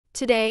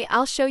Today,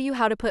 I'll show you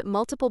how to put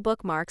multiple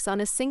bookmarks on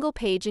a single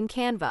page in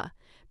Canva,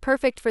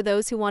 perfect for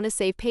those who want to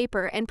save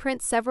paper and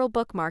print several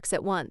bookmarks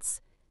at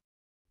once.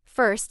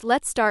 First,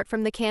 let's start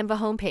from the Canva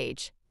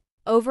homepage.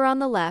 Over on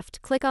the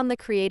left, click on the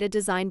Create a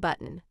Design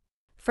button.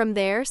 From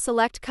there,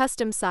 select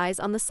Custom Size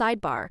on the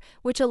sidebar,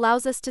 which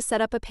allows us to set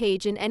up a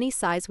page in any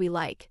size we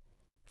like.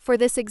 For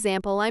this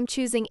example, I'm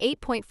choosing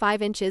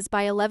 8.5 inches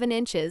by 11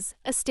 inches,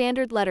 a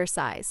standard letter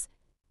size.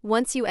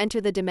 Once you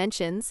enter the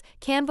dimensions,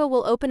 Canva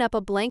will open up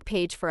a blank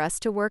page for us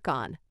to work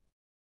on.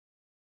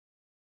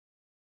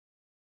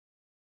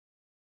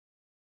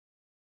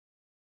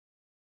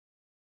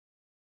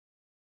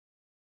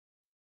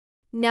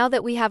 Now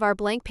that we have our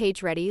blank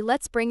page ready,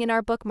 let's bring in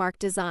our bookmark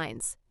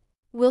designs.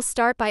 We'll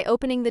start by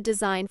opening the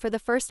design for the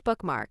first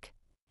bookmark.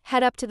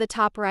 Head up to the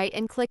top right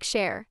and click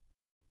Share.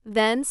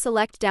 Then,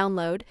 select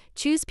Download,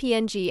 choose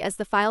PNG as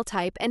the file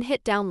type and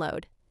hit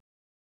Download.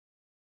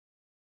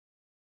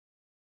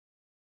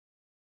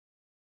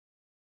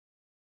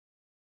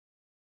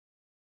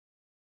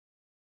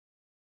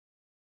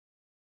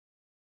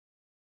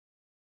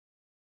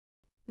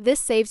 This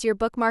saves your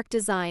bookmark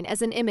design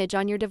as an image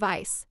on your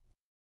device.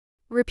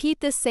 Repeat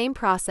this same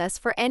process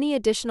for any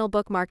additional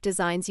bookmark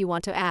designs you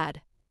want to add.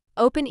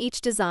 Open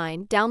each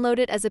design, download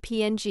it as a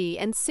PNG,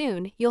 and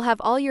soon, you'll have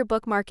all your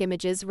bookmark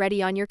images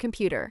ready on your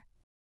computer.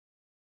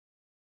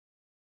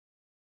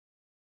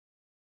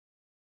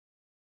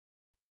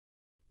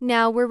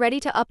 Now we're ready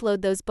to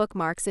upload those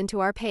bookmarks into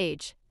our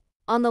page.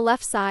 On the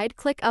left side,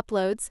 click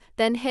Uploads,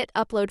 then hit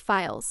Upload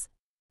Files.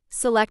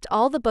 Select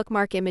all the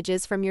bookmark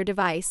images from your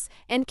device,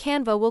 and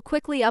Canva will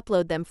quickly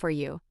upload them for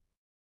you.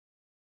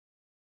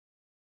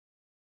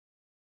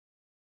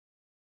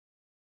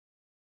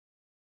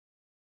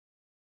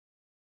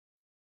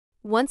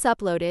 Once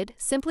uploaded,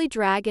 simply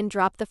drag and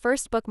drop the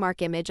first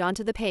bookmark image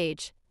onto the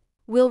page.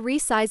 We'll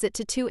resize it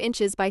to 2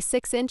 inches by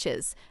 6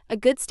 inches, a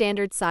good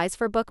standard size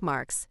for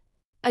bookmarks.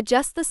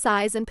 Adjust the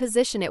size and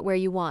position it where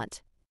you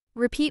want.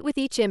 Repeat with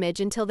each image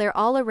until they're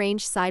all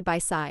arranged side by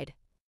side.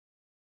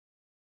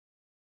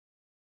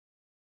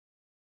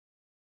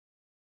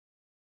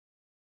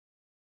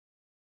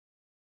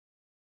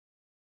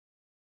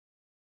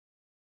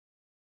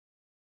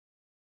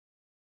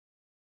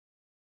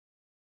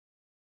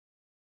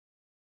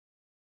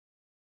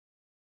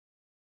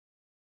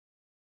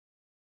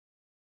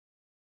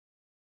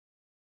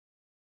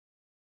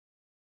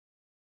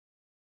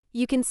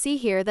 You can see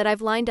here that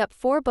I've lined up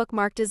 4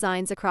 bookmark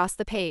designs across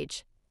the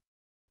page.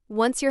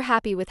 Once you're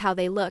happy with how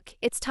they look,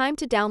 it's time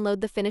to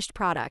download the finished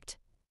product.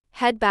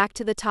 Head back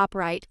to the top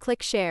right,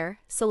 click Share,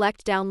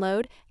 select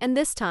Download, and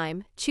this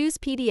time, choose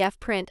PDF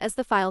Print as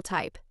the file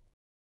type.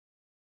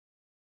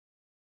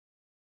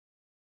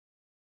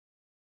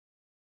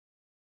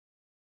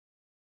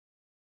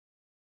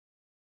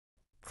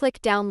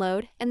 Click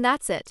Download, and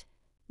that's it.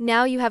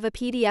 Now you have a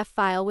PDF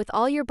file with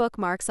all your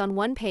bookmarks on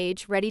one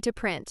page ready to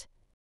print.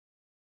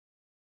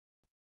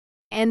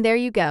 And there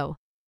you go.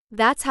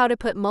 That's how to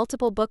put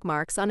multiple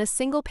bookmarks on a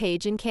single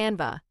page in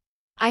Canva.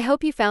 I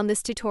hope you found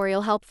this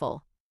tutorial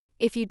helpful.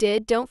 If you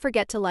did, don't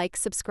forget to like,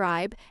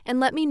 subscribe,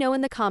 and let me know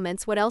in the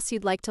comments what else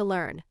you'd like to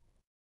learn.